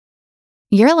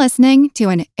You're listening to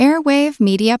an Airwave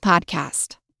Media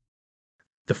Podcast.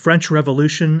 The French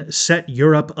Revolution set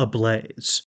Europe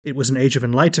ablaze. It was an age of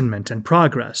enlightenment and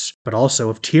progress, but also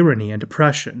of tyranny and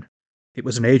oppression. It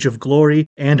was an age of glory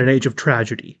and an age of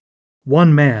tragedy.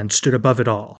 One man stood above it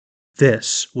all.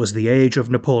 This was the Age of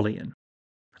Napoleon.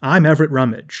 I'm Everett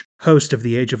Rummage, host of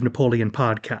the Age of Napoleon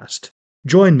podcast.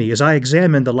 Join me as I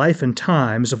examine the life and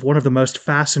times of one of the most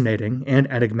fascinating and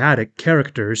enigmatic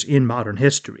characters in modern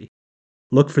history.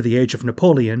 Look for the Age of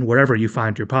Napoleon wherever you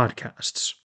find your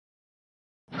podcasts.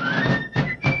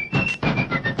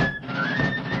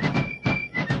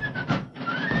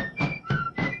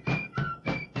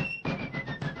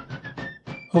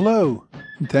 Hello,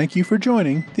 and thank you for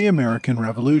joining the American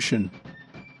Revolution.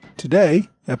 Today,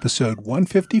 episode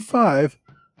 155,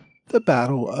 The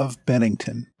Battle of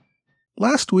Bennington.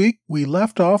 Last week, we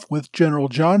left off with General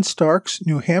John Stark's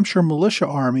New Hampshire militia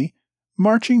army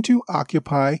marching to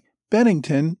occupy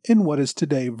Bennington in what is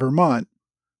today Vermont,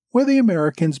 where the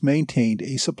Americans maintained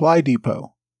a supply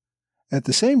depot. At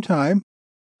the same time,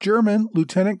 German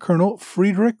Lieutenant Colonel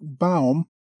Friedrich Baum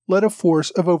led a force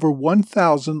of over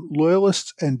 1,000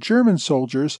 Loyalists and German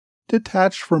soldiers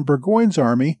detached from Burgoyne's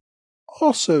army,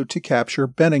 also to capture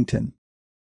Bennington.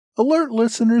 Alert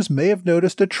listeners may have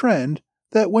noticed a trend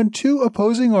that when two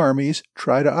opposing armies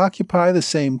try to occupy the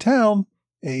same town,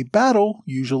 a battle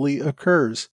usually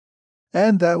occurs.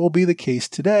 And that will be the case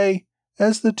today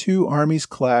as the two armies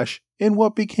clash in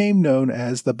what became known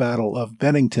as the Battle of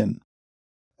Bennington.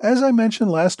 As I mentioned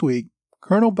last week,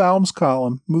 Colonel Baum's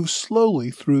column moved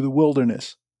slowly through the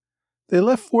wilderness. They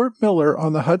left Fort Miller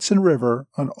on the Hudson River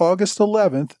on August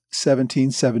 11,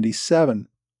 1777.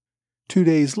 2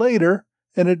 days later,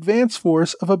 an advance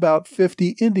force of about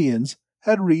 50 Indians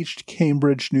had reached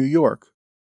Cambridge, New York,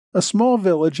 a small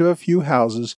village of a few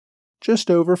houses just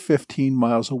over 15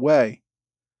 miles away.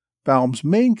 Baum's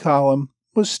main column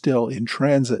was still in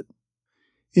transit.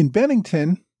 In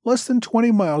Bennington, less than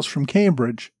 20 miles from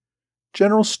Cambridge,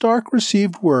 General Stark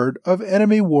received word of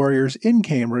enemy warriors in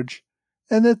Cambridge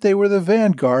and that they were the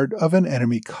vanguard of an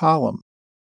enemy column.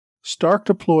 Stark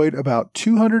deployed about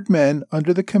 200 men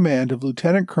under the command of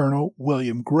Lieutenant Colonel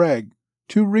William Gregg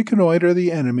to reconnoiter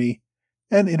the enemy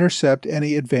and intercept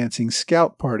any advancing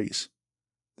scout parties.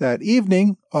 That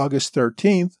evening, August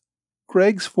 13th,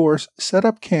 Gregg's force set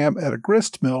up camp at a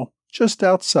grist mill just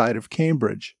outside of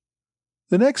Cambridge.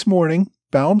 The next morning,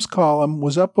 Baum's column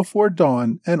was up before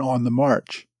dawn and on the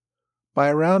march. By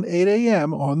around 8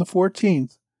 a.m. on the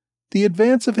 14th, the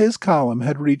advance of his column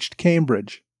had reached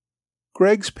Cambridge.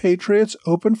 Gregg's patriots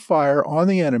opened fire on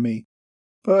the enemy,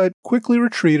 but quickly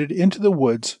retreated into the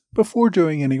woods before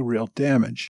doing any real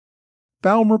damage.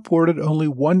 Baum reported only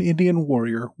one Indian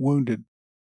warrior wounded.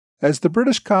 As the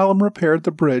British column repaired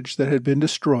the bridge that had been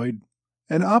destroyed,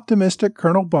 an optimistic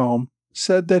Colonel Baum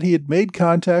said that he had made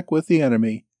contact with the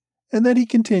enemy and that he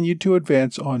continued to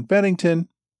advance on Bennington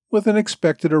with an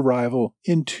expected arrival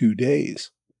in 2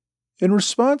 days. In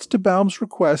response to Baum's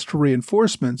request for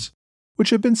reinforcements,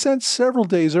 which had been sent several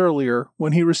days earlier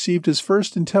when he received his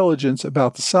first intelligence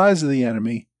about the size of the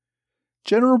enemy,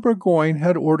 General Burgoyne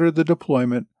had ordered the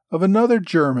deployment of another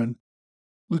German,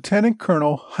 Lieutenant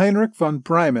Colonel Heinrich von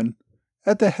Breyman,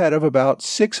 at the head of about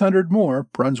 600 more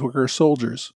Brunswicker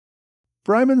soldiers.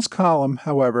 Breyman's column,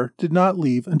 however, did not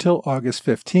leave until August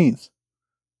 15th.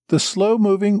 The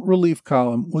slow-moving relief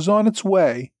column was on its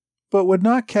way, but would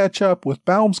not catch up with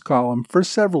Baum's column for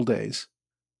several days.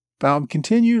 Baum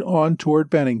continued on toward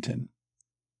Bennington.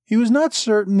 He was not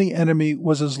certain the enemy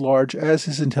was as large as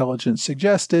his intelligence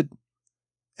suggested,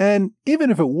 and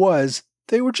even if it was,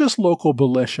 they were just local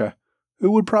militia, who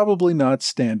would probably not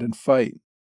stand and fight.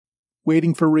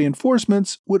 Waiting for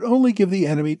reinforcements would only give the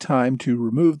enemy time to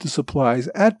remove the supplies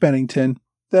at Bennington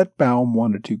that Baum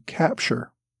wanted to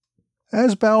capture.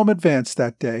 As Baum advanced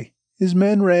that day, his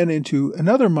men ran into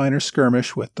another minor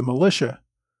skirmish with the militia.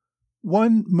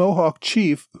 One Mohawk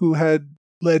chief who had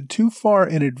led too far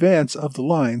in advance of the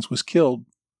lines was killed.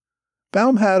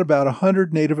 Baum had about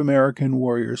 100 Native American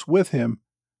warriors with him,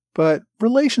 but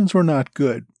relations were not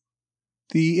good.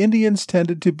 The Indians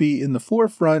tended to be in the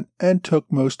forefront and took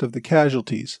most of the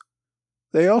casualties.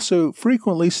 They also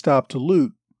frequently stopped to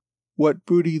loot. What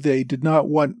booty they did not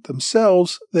want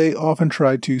themselves, they often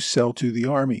tried to sell to the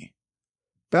army.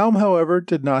 Baum, however,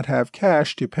 did not have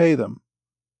cash to pay them.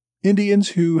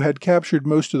 Indians who had captured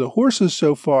most of the horses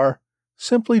so far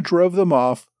simply drove them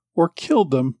off or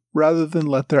killed them rather than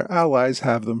let their allies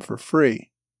have them for free.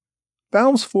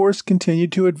 Baum's force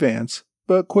continued to advance,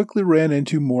 but quickly ran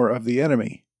into more of the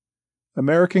enemy.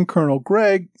 American Colonel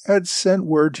Gregg had sent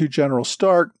word to General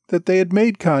Stark that they had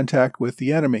made contact with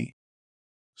the enemy.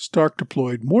 Stark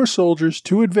deployed more soldiers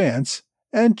to advance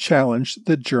and challenged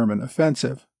the German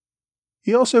offensive.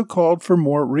 He also called for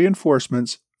more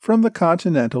reinforcements from the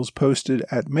Continentals posted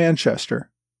at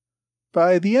Manchester.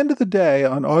 By the end of the day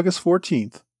on August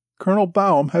 14th, Colonel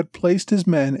Baum had placed his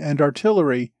men and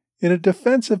artillery in a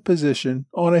defensive position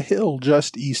on a hill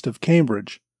just east of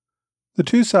Cambridge. The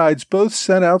two sides both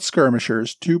sent out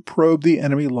skirmishers to probe the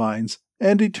enemy lines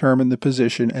and determine the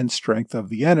position and strength of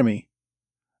the enemy.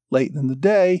 Late in the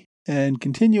day, and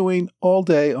continuing all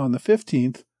day on the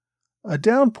 15th, a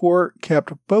downpour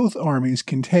kept both armies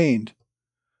contained,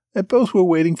 and both were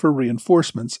waiting for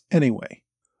reinforcements anyway.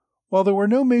 While there were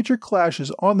no major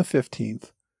clashes on the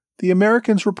 15th, the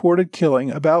Americans reported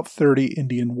killing about 30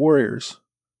 Indian warriors.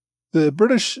 The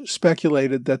British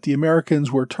speculated that the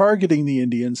Americans were targeting the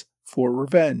Indians for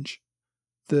revenge.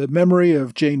 The memory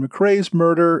of Jane McCrae's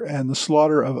murder and the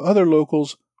slaughter of other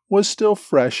locals was still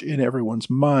fresh in everyone's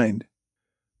mind.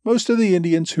 Most of the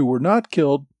Indians who were not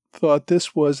killed thought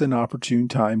this was an opportune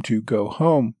time to go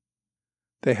home.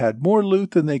 They had more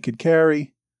loot than they could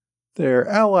carry, their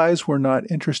allies were not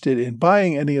interested in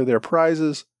buying any of their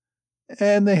prizes,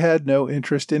 and they had no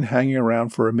interest in hanging around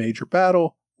for a major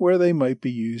battle where they might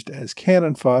be used as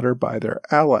cannon fodder by their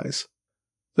allies.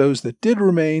 Those that did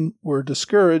remain were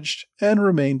discouraged and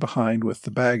remained behind with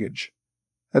the baggage.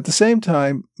 At the same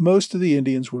time, most of the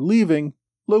Indians were leaving.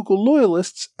 Local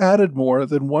loyalists added more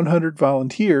than 100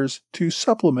 volunteers to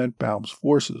supplement Baum's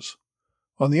forces.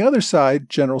 On the other side,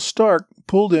 General Stark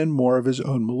pulled in more of his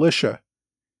own militia.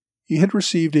 He had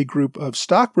received a group of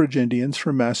Stockbridge Indians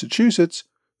from Massachusetts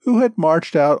who had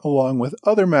marched out along with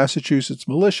other Massachusetts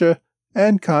militia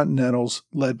and Continentals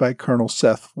led by Colonel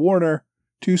Seth Warner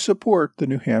to support the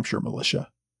New Hampshire militia.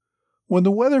 When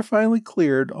the weather finally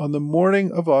cleared on the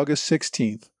morning of August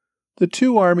 16th, the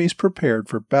two armies prepared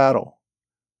for battle.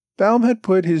 Baum had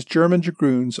put his German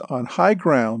dragoons on high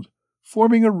ground,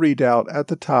 forming a redoubt at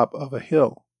the top of a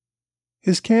hill.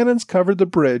 His cannons covered the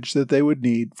bridge that they would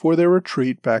need for their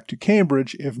retreat back to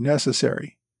Cambridge if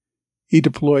necessary. He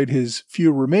deployed his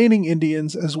few remaining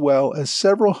Indians as well as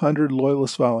several hundred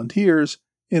Loyalist volunteers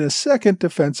in a second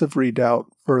defensive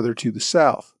redoubt further to the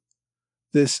south.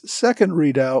 This second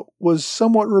redoubt was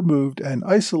somewhat removed and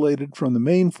isolated from the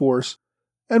main force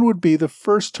and would be the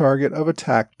first target of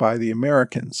attack by the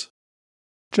Americans.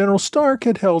 General Stark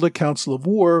had held a council of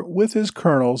war with his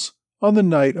colonels on the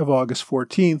night of August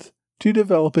 14th to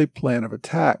develop a plan of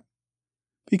attack.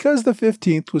 Because the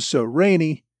 15th was so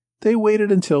rainy, they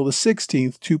waited until the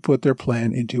 16th to put their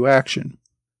plan into action.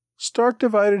 Stark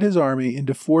divided his army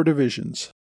into 4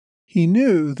 divisions. He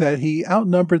knew that he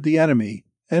outnumbered the enemy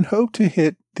and hoped to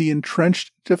hit the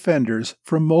entrenched defenders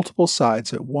from multiple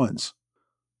sides at once.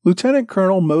 Lieutenant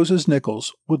Colonel Moses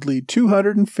Nichols would lead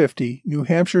 250 New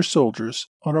Hampshire soldiers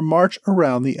on a march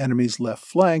around the enemy's left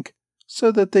flank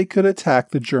so that they could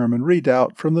attack the German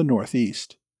redoubt from the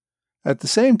northeast. At the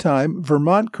same time,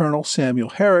 Vermont Colonel Samuel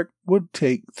Herrick would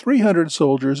take 300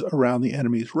 soldiers around the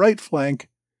enemy's right flank,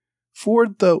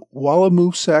 ford the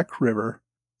Wallamusac River,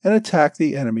 and attack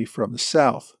the enemy from the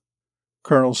south.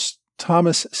 Colonels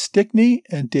Thomas Stickney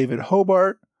and David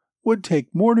Hobart would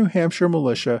take more New Hampshire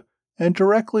militia and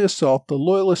directly assault the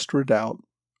Loyalist redoubt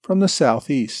from the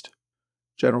southeast.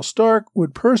 General Stark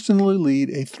would personally lead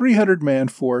a 300-man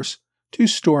force to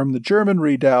storm the German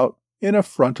redoubt in a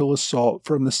frontal assault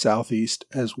from the southeast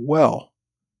as well.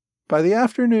 By the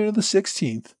afternoon of the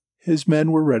 16th, his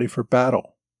men were ready for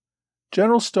battle.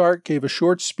 General Stark gave a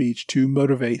short speech to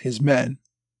motivate his men.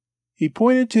 He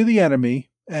pointed to the enemy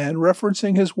and,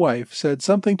 referencing his wife, said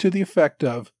something to the effect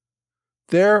of,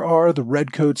 "There are the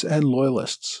Redcoats and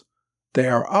Loyalists. They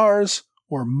are ours,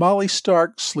 or Molly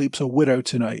Stark sleeps a widow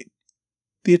tonight."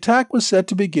 The attack was set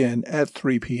to begin at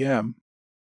 3 p.m.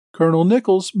 Colonel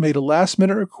Nichols made a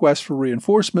last-minute request for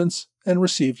reinforcements and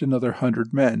received another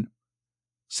 100 men.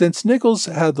 Since Nichols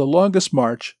had the longest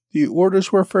march, the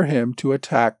orders were for him to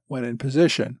attack when in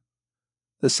position.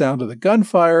 The sound of the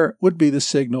gunfire would be the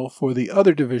signal for the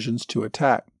other divisions to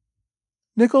attack.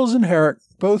 Nichols and Herrick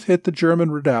both hit the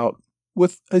German redoubt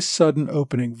with a sudden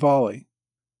opening volley.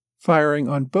 Firing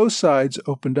on both sides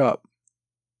opened up.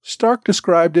 Stark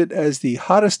described it as the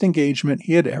hottest engagement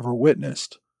he had ever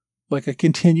witnessed, like a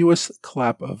continuous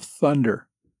clap of thunder.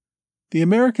 The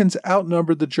Americans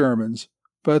outnumbered the Germans,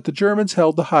 but the Germans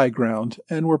held the high ground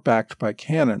and were backed by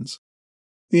cannons.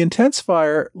 The intense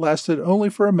fire lasted only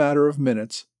for a matter of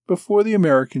minutes before the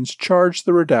Americans charged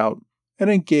the redoubt and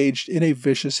engaged in a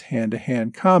vicious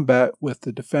hand-to-hand combat with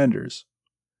the defenders.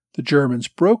 The Germans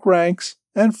broke ranks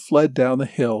and fled down the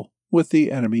hill with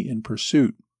the enemy in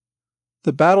pursuit.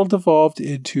 the battle devolved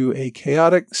into a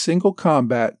chaotic single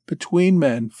combat between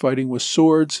men fighting with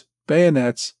swords,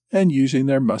 bayonets, and using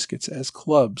their muskets as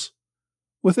clubs.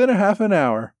 Within a half an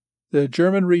hour, the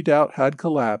German redoubt had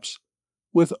collapsed,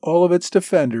 with all of its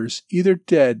defenders either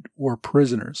dead or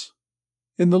prisoners.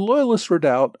 In the Loyalist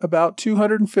redoubt, about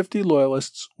 250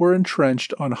 Loyalists were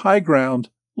entrenched on high ground,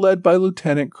 led by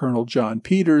Lieutenant Colonel John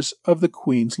Peters of the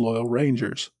Queen's Loyal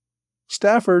Rangers.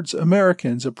 Stafford's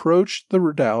Americans approached the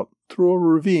redoubt through a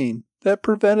ravine that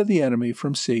prevented the enemy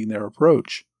from seeing their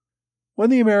approach. When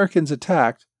the Americans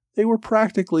attacked, they were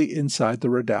practically inside the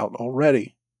redoubt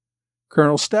already.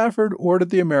 Colonel Stafford ordered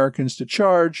the Americans to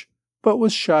charge, but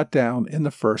was shot down in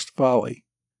the first volley.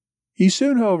 He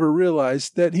soon, however,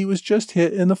 realized that he was just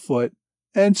hit in the foot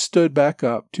and stood back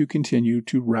up to continue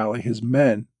to rally his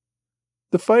men.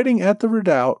 The fighting at the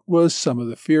redoubt was some of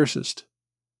the fiercest.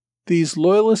 These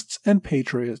Loyalists and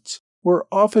Patriots were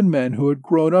often men who had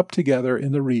grown up together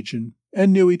in the region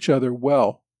and knew each other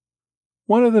well.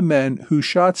 One of the men who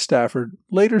shot Stafford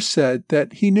later said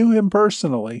that he knew him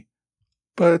personally,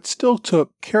 but still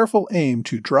took careful aim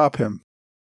to drop him.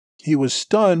 He was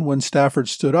stunned when Stafford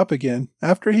stood up again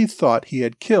after he thought he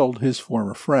had killed his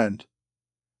former friend.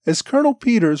 As Colonel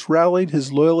Peters rallied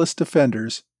his Loyalist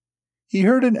defenders, he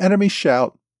heard an enemy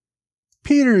shout,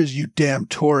 "Peters, you damn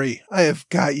Tory, I have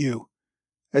got you,"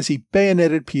 as he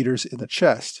bayoneted Peters in the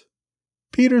chest.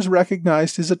 Peters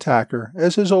recognized his attacker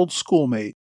as his old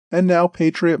schoolmate and now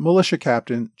Patriot militia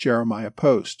captain Jeremiah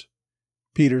Post.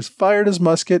 Peters fired his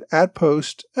musket at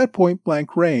Post at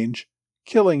point-blank range,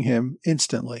 killing him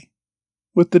instantly.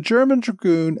 With the German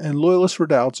dragoon and Loyalist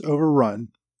redoubts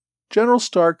overrun, General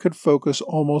Stark could focus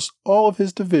almost all of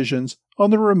his divisions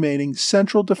on the remaining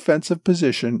central defensive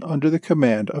position under the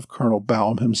command of Colonel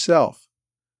Baum himself.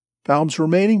 Baum's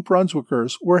remaining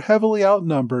Brunswickers were heavily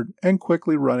outnumbered and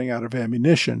quickly running out of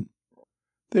ammunition.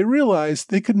 They realized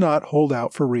they could not hold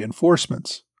out for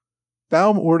reinforcements.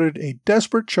 Baum ordered a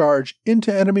desperate charge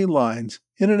into enemy lines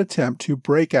in an attempt to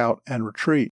break out and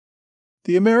retreat.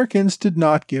 The Americans did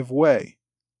not give way,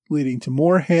 leading to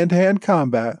more hand-to-hand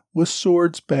combat with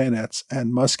swords, bayonets,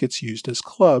 and muskets used as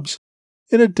clubs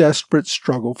in a desperate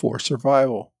struggle for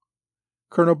survival.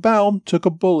 Colonel Baum took a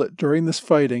bullet during this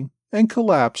fighting and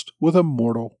collapsed with a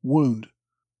mortal wound.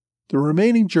 The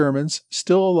remaining Germans,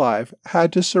 still alive,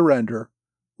 had to surrender,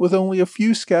 with only a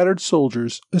few scattered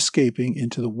soldiers escaping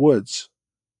into the woods.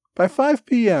 By 5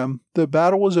 p.m., the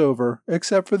battle was over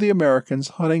except for the Americans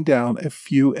hunting down a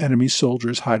few enemy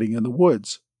soldiers hiding in the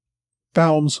woods.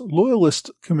 Baum's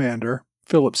Loyalist commander,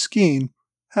 Philip Skene,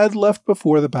 had left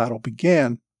before the battle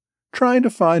began, trying to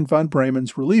find von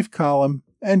Bremen's relief column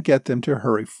and get them to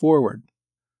hurry forward.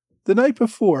 The night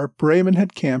before, Bremen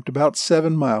had camped about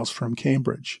 7 miles from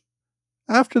Cambridge.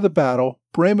 After the battle,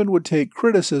 Bremen would take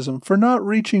criticism for not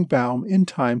reaching Baum in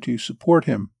time to support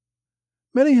him.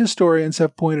 Many historians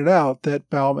have pointed out that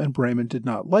Baum and Bremen did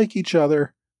not like each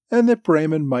other, and that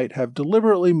Bremen might have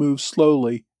deliberately moved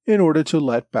slowly in order to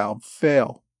let Baum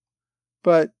fail.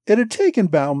 But it had taken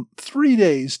Baum 3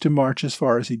 days to march as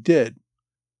far as he did.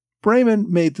 Bremen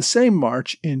made the same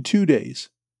march in 2 days.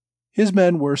 His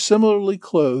men were similarly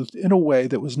clothed in a way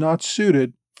that was not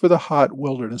suited for the hot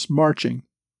wilderness marching,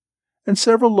 and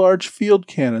several large field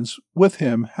cannons with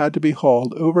him had to be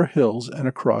hauled over hills and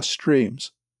across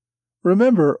streams.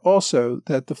 Remember also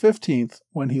that the 15th,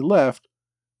 when he left,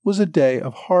 was a day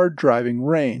of hard driving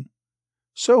rain,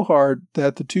 so hard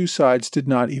that the two sides did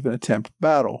not even attempt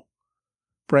battle.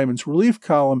 Bremen's relief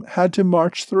column had to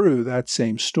march through that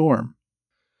same storm.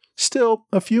 Still,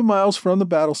 a few miles from the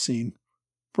battle scene,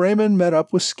 Bremen met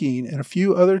up with Skene and a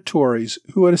few other Tories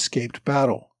who had escaped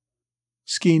battle.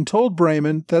 Skene told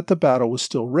Bremen that the battle was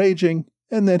still raging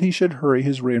and that he should hurry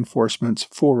his reinforcements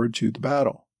forward to the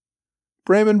battle.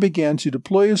 Bremen began to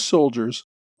deploy his soldiers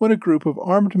when a group of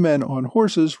armed men on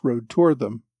horses rode toward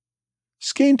them.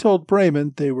 Skene told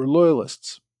Bremen they were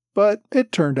Loyalists, but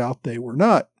it turned out they were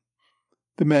not.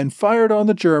 The men fired on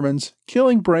the Germans,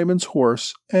 killing Bremen's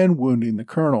horse and wounding the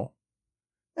colonel.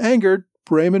 Angered,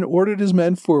 Bremen ordered his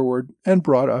men forward and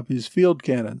brought up his field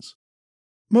cannons.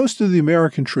 Most of the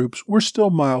American troops were still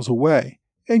miles away,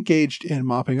 engaged in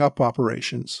mopping up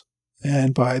operations,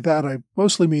 and by that I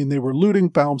mostly mean they were looting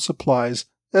Baum's supplies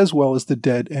as well as the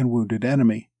dead and wounded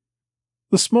enemy.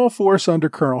 The small force under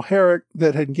Colonel Herrick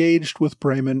that had engaged with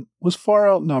Bremen was far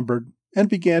outnumbered and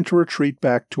began to retreat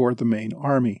back toward the main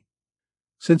army.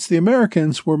 Since the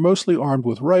Americans were mostly armed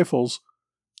with rifles,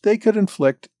 they could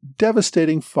inflict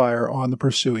devastating fire on the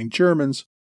pursuing Germans,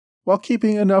 while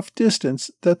keeping enough distance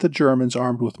that the Germans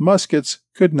armed with muskets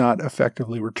could not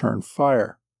effectively return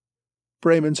fire.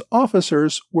 Bremen's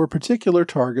officers were particular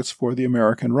targets for the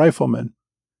American riflemen,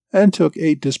 and took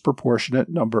a disproportionate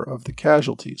number of the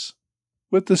casualties.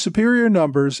 With the superior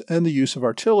numbers and the use of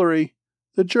artillery,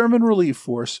 the German relief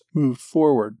force moved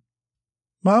forward.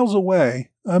 Miles away,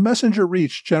 a messenger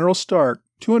reached General Stark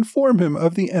to inform him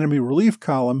of the enemy relief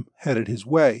column headed his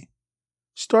way.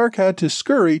 Stark had to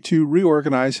scurry to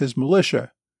reorganize his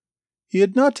militia. He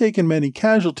had not taken many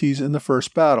casualties in the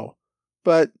first battle,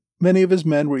 but many of his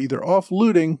men were either off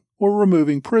looting or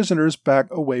removing prisoners back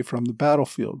away from the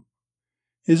battlefield.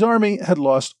 His army had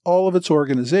lost all of its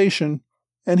organization,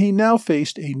 and he now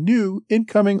faced a new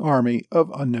incoming army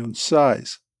of unknown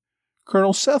size.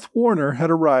 Colonel Seth Warner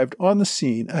had arrived on the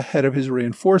scene ahead of his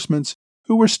reinforcements,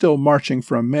 who were still marching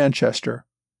from Manchester.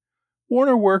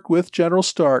 Warner worked with General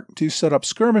Stark to set up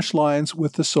skirmish lines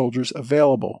with the soldiers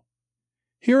available.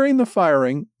 Hearing the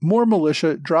firing, more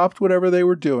militia dropped whatever they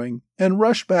were doing and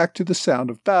rushed back to the sound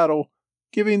of battle,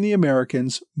 giving the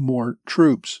Americans more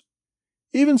troops.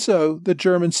 Even so, the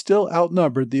Germans still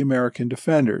outnumbered the American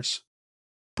defenders.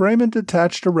 Bremen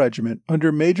detached a regiment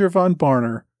under Major von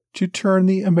Barner to turn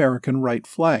the American right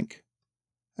flank.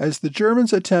 As the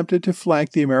Germans attempted to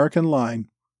flank the American line,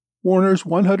 Warner's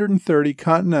 130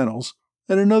 Continentals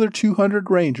and another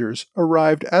 200 Rangers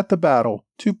arrived at the battle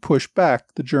to push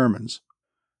back the Germans.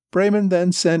 Bremen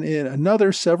then sent in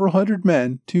another several hundred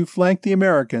men to flank the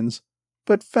Americans,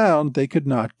 but found they could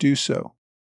not do so.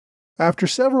 After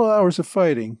several hours of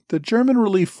fighting, the German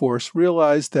relief force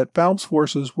realized that Baum's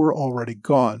forces were already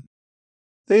gone.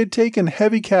 They had taken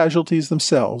heavy casualties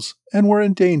themselves and were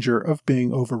in danger of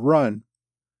being overrun.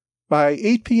 By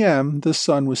 8 p.m., the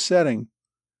sun was setting.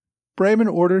 Bremen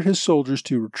ordered his soldiers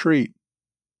to retreat.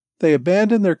 They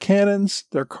abandoned their cannons,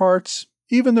 their carts,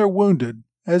 even their wounded,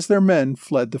 as their men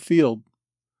fled the field.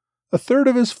 A third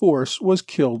of his force was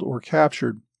killed or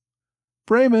captured.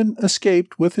 Bremen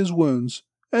escaped with his wounds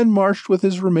and marched with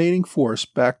his remaining force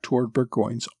back toward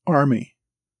Burgoyne's army.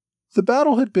 The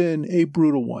battle had been a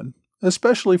brutal one,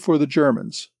 especially for the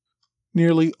Germans.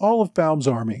 Nearly all of Baum's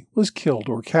army was killed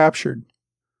or captured.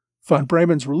 Von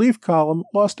Bremen's relief column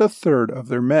lost a third of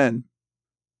their men.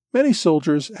 Many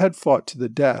soldiers had fought to the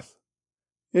death.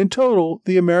 In total,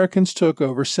 the Americans took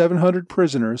over 700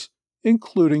 prisoners,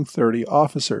 including 30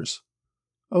 officers.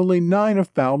 Only 9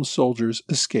 of Baum's soldiers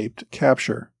escaped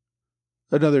capture.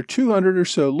 Another 200 or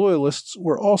so Loyalists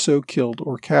were also killed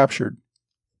or captured.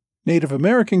 Native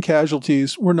American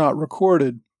casualties were not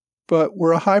recorded, but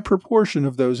were a high proportion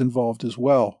of those involved as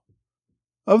well.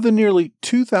 Of the nearly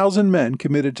 2,000 men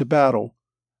committed to battle,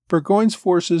 Burgoyne's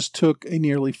forces took a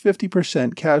nearly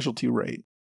 50% casualty rate.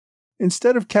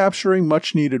 Instead of capturing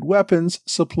much-needed weapons,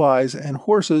 supplies, and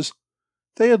horses,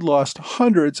 they had lost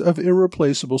hundreds of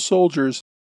irreplaceable soldiers,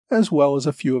 as well as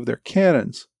a few of their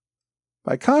cannons.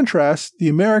 By contrast, the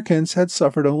Americans had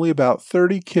suffered only about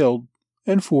 30 killed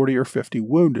and 40 or 50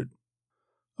 wounded.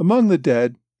 Among the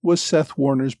dead was Seth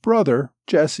Warner's brother,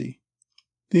 Jesse.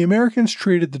 The Americans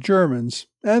treated the Germans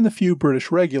and the few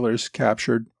British regulars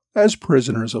captured as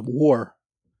prisoners of war.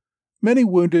 Many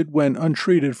wounded went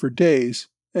untreated for days,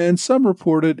 and some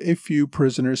reported a few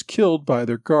prisoners killed by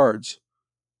their guards.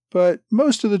 But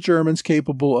most of the Germans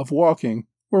capable of walking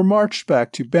were marched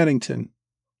back to Bennington.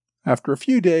 After a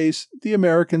few days, the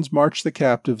Americans marched the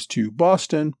captives to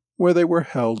Boston, where they were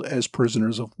held as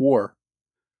prisoners of war.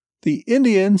 The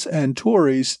Indians and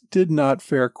Tories did not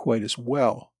fare quite as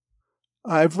well.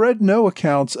 I've read no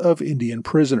accounts of Indian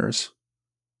prisoners.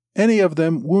 Any of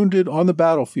them wounded on the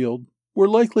battlefield were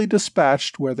likely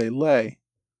dispatched where they lay.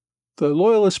 The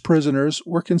Loyalist prisoners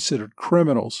were considered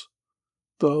criminals.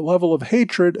 The level of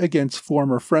hatred against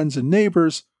former friends and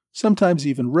neighbors, sometimes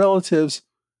even relatives,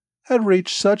 had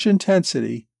reached such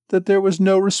intensity that there was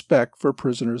no respect for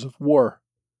prisoners of war.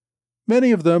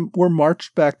 Many of them were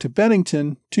marched back to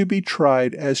Bennington to be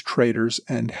tried as traitors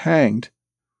and hanged.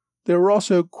 There were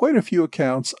also quite a few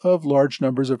accounts of large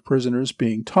numbers of prisoners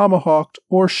being tomahawked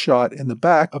or shot in the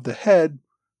back of the head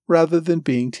rather than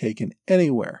being taken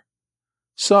anywhere.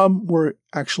 Some were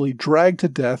actually dragged to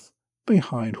death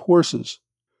behind horses.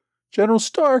 General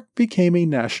Stark became a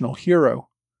national hero.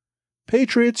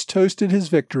 Patriots toasted his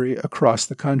victory across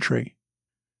the country.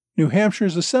 New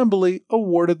Hampshire's Assembly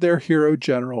awarded their hero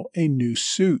general a new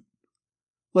suit.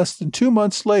 Less than 2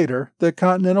 months later, the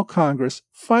Continental Congress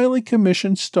finally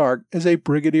commissioned Stark as a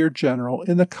brigadier general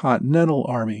in the Continental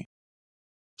Army.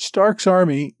 Stark's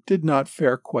army did not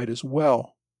fare quite as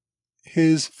well.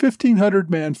 His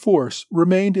 1,500-man force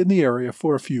remained in the area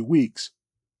for a few weeks.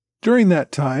 During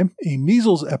that time, a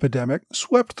measles epidemic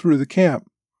swept through the camp.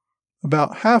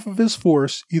 About half of his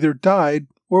force either died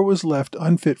or was left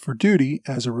unfit for duty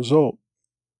as a result.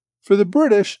 For the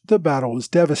British, the battle was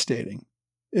devastating.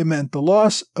 It meant the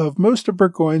loss of most of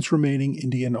Burgoyne's remaining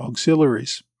Indian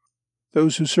auxiliaries.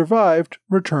 Those who survived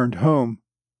returned home.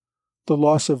 The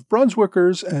loss of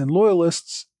Brunswickers and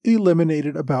Loyalists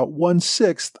eliminated about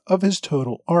 1/6 of his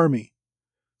total army,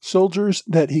 soldiers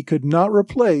that he could not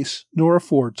replace nor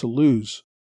afford to lose.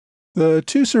 The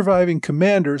two surviving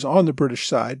commanders on the British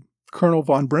side, Colonel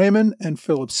von Bremen and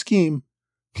Philip Skene,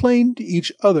 blamed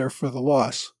each other for the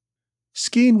loss.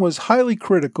 Skene was highly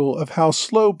critical of how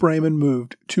slow Bremen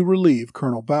moved to relieve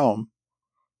Colonel Baum.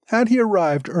 Had he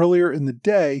arrived earlier in the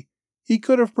day, he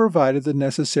could have provided the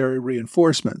necessary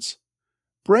reinforcements.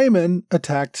 Bremen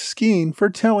attacked Skene for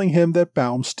telling him that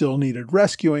Baum still needed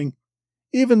rescuing,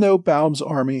 even though Baum's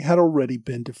army had already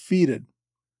been defeated.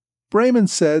 Bremen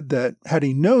said that, had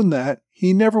he known that,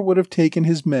 he never would have taken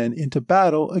his men into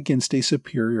battle against a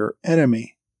superior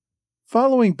enemy.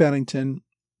 Following Bennington,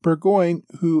 Burgoyne,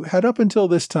 who had up until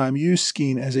this time used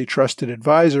Skene as a trusted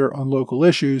advisor on local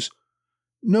issues,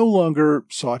 no longer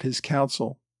sought his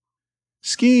counsel.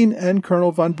 Skene and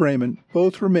Colonel von Bremen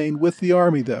both remained with the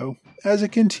army, though, as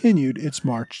it continued its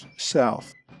march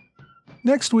south.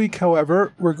 Next week,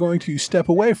 however, we're going to step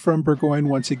away from Burgoyne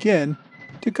once again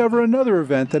to cover another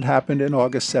event that happened in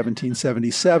August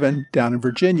 1777 down in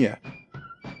Virginia,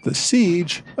 the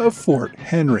Siege of Fort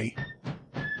Henry.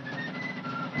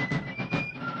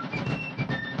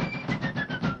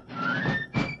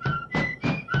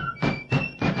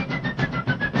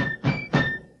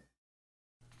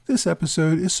 This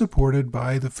episode is supported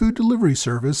by the food delivery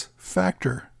service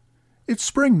Factor. It's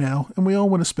spring now, and we all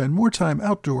want to spend more time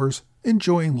outdoors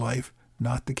enjoying life,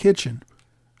 not the kitchen.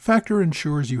 Factor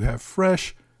ensures you have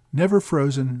fresh, never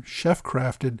frozen,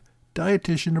 chef-crafted,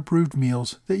 dietitian-approved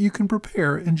meals that you can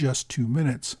prepare in just 2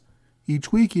 minutes.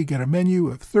 Each week you get a menu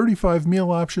of 35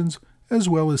 meal options as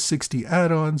well as 60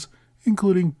 add-ons,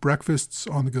 including breakfasts,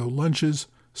 on-the-go lunches,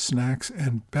 snacks,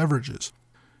 and beverages.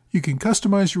 You can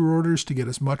customize your orders to get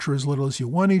as much or as little as you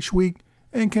want each week,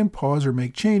 and can pause or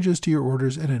make changes to your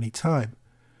orders at any time.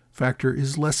 Factor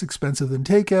is less expensive than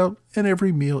takeout, and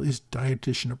every meal is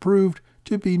dietitian approved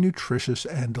to be nutritious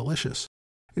and delicious.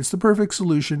 It's the perfect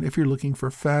solution if you're looking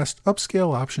for fast,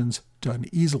 upscale options done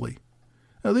easily.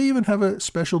 Now, they even have a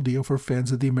special deal for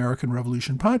fans of the American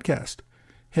Revolution podcast.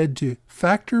 Head to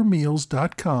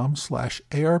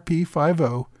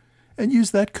factormeals.com/ARP50 and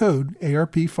use that code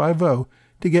ARP50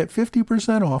 to get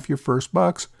 50% off your first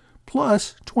box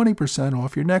plus 20%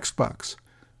 off your next box.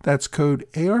 That's code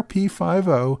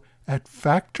ARP50 at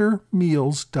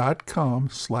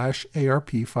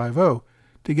factormeals.com/ARP50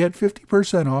 to get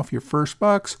 50% off your first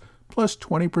box plus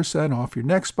 20% off your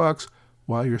next box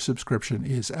while your subscription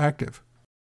is active.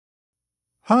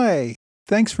 Hi,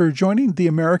 thanks for joining the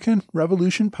American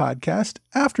Revolution Podcast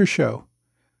After Show.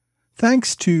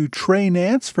 Thanks to Trey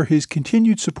Nance for his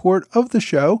continued support of the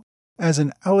show as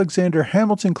an Alexander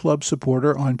Hamilton Club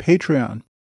supporter on Patreon.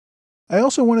 I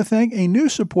also want to thank a new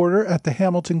supporter at the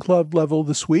Hamilton Club level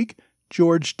this week,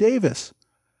 George Davis.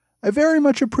 I very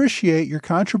much appreciate your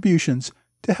contributions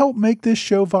to help make this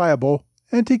show viable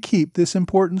and to keep this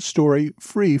important story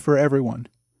free for everyone.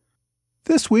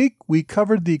 This week, we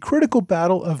covered the critical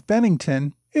Battle of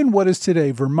Bennington in what is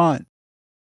today Vermont.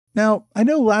 Now, I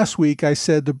know last week I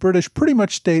said the British pretty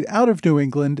much stayed out of New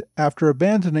England after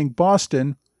abandoning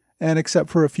Boston, and except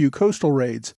for a few coastal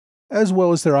raids, as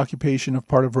well as their occupation of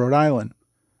part of Rhode Island.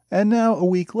 And now, a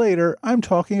week later, I'm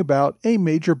talking about a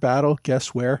major battle, guess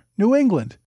where? New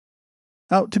England.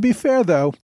 Now, to be fair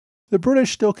though, the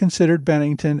British still considered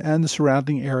Bennington and the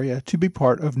surrounding area to be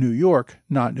part of New York,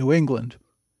 not New England.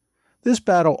 This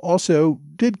battle also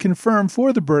did confirm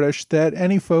for the British that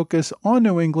any focus on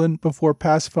New England before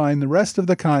pacifying the rest of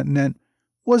the continent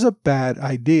was a bad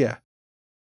idea.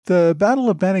 The Battle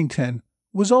of Bennington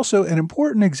was also an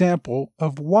important example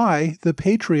of why the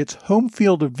Patriots' home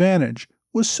field advantage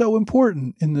was so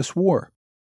important in this war.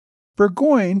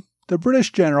 Burgoyne, the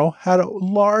British general, had a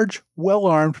large,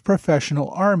 well-armed professional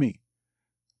army.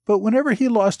 But whenever he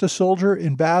lost a soldier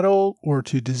in battle or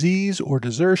to disease or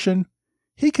desertion,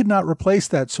 he could not replace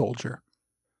that soldier.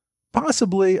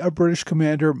 Possibly a British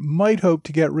commander might hope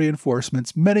to get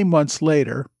reinforcements many months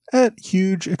later at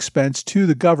huge expense to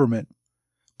the government,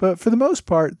 but for the most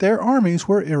part their armies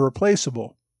were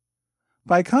irreplaceable.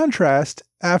 By contrast,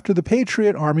 after the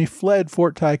Patriot army fled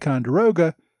Fort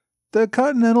Ticonderoga, the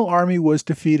Continental Army was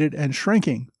defeated and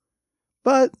shrinking.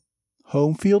 But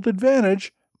home field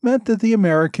advantage meant that the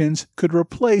Americans could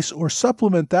replace or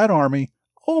supplement that army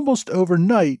almost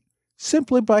overnight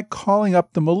simply by calling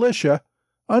up the militia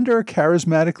under a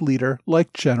charismatic leader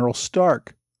like General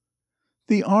Stark.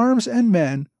 The arms and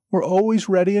men were always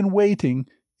ready and waiting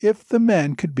if the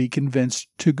men could be convinced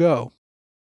to go.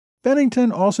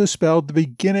 Bennington also spelled the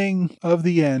beginning of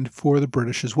the end for the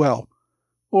British as well.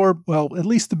 Or, well, at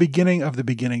least the beginning of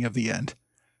the end.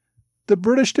 The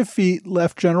British defeat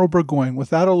left General Burgoyne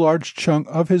without a large chunk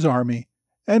of his army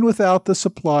and without the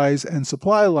supplies and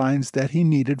supply lines that he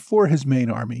needed for his main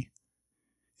army.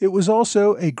 It was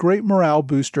also a great morale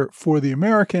booster for the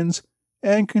Americans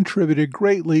and contributed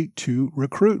greatly to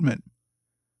recruitment.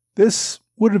 This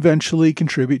would eventually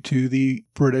contribute to the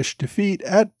British defeat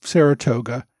at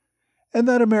Saratoga, and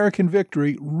that American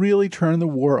victory really turned the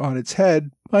war on its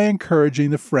head by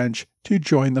encouraging the French to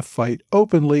join the fight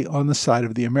openly on the side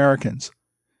of the Americans.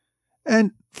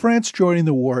 And France joining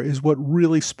the war is what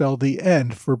really spelled the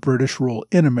end for British rule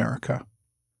in America.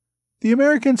 The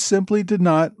Americans simply did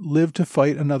not live to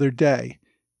fight another day.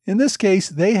 In this case,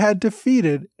 they had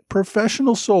defeated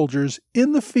professional soldiers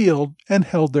in the field and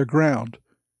held their ground.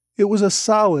 It was a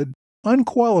solid,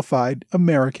 unqualified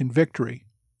American victory.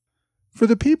 For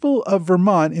the people of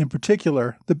Vermont in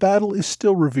particular, the battle is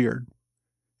still revered.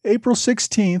 April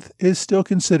 16th is still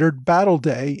considered Battle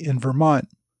Day in Vermont.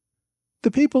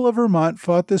 The people of Vermont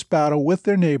fought this battle with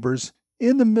their neighbors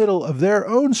in the middle of their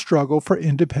own struggle for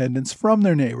independence from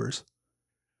their neighbors.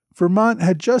 Vermont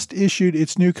had just issued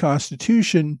its new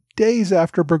constitution days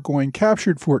after Burgoyne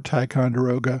captured Fort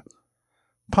Ticonderoga.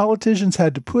 Politicians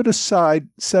had to put aside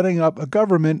setting up a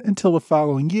government until the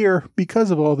following year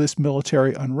because of all this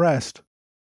military unrest.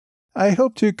 I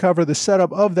hope to cover the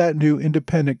setup of that new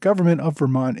independent government of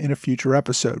Vermont in a future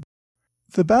episode.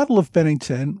 The Battle of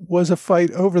Bennington was a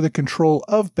fight over the control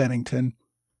of Bennington,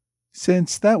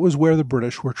 since that was where the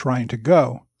British were trying to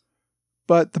go.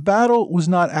 But the battle was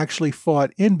not actually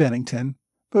fought in Bennington,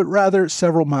 but rather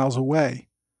several miles away.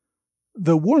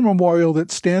 The war memorial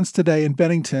that stands today in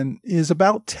Bennington is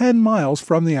about 10 miles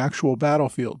from the actual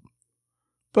battlefield.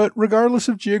 But regardless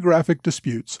of geographic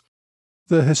disputes,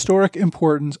 the historic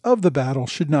importance of the battle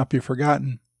should not be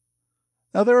forgotten.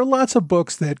 Now, there are lots of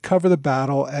books that cover the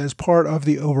battle as part of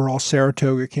the overall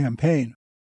Saratoga campaign.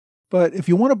 But if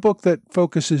you want a book that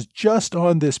focuses just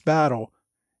on this battle,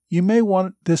 you may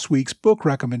want this week's book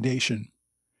recommendation.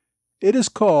 It is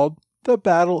called The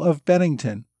Battle of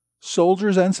Bennington,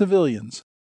 Soldiers and Civilians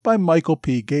by Michael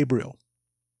P. Gabriel.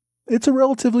 It's a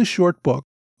relatively short book,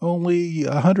 only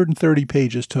 130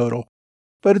 pages total,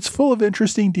 but it's full of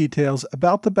interesting details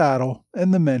about the battle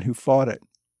and the men who fought it.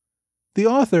 The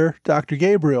author, Dr.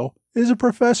 Gabriel, is a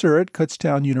professor at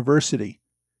Kutztown University.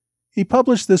 He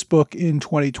published this book in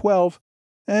 2012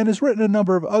 and has written a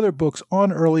number of other books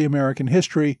on early American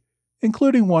history,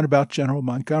 including one about General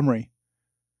Montgomery.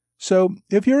 So,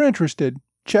 if you're interested,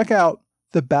 check out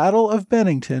The Battle of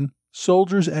Bennington,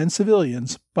 Soldiers and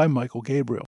Civilians by Michael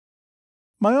Gabriel.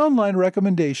 My online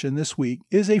recommendation this week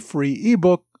is a free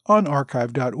ebook on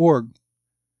archive.org.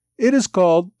 It is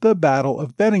called The Battle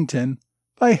of Bennington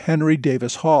by Henry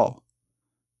Davis Hall.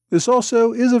 This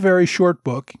also is a very short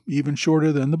book, even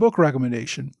shorter than the book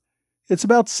recommendation. It's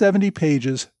about 70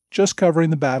 pages, just covering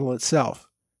the battle itself,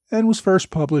 and was first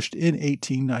published in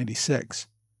 1896.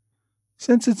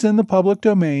 Since it's in the public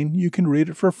domain, you can read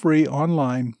it for free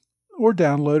online or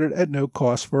download it at no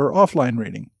cost for offline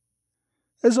reading.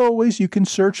 As always, you can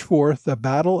search for The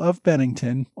Battle of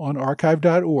Bennington on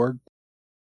archive.org,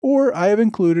 or I have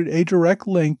included a direct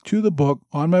link to the book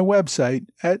on my website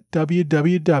at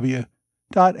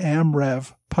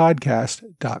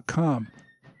www.amrevpodcast.com.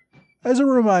 As a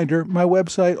reminder, my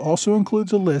website also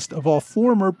includes a list of all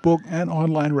former book and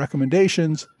online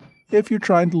recommendations if you're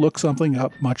trying to look something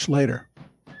up much later.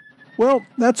 Well,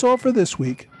 that's all for this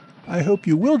week. I hope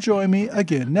you will join me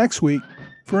again next week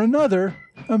for another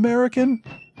American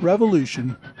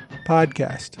Revolution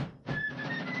podcast.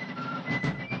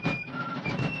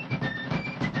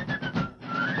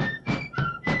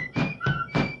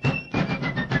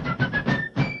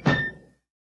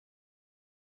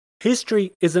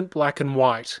 History isn't black and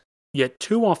white, yet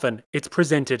too often it's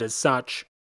presented as such.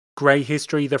 Grey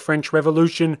History, the French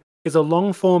Revolution is a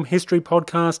long-form history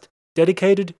podcast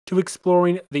dedicated to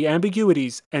exploring the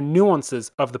ambiguities and nuances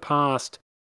of the past.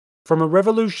 From a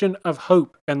revolution of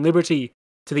hope and liberty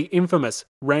to the infamous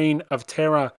Reign of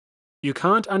Terror, you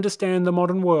can't understand the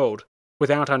modern world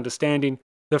without understanding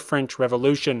the French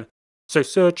Revolution. So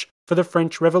search for the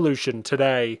French Revolution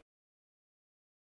today.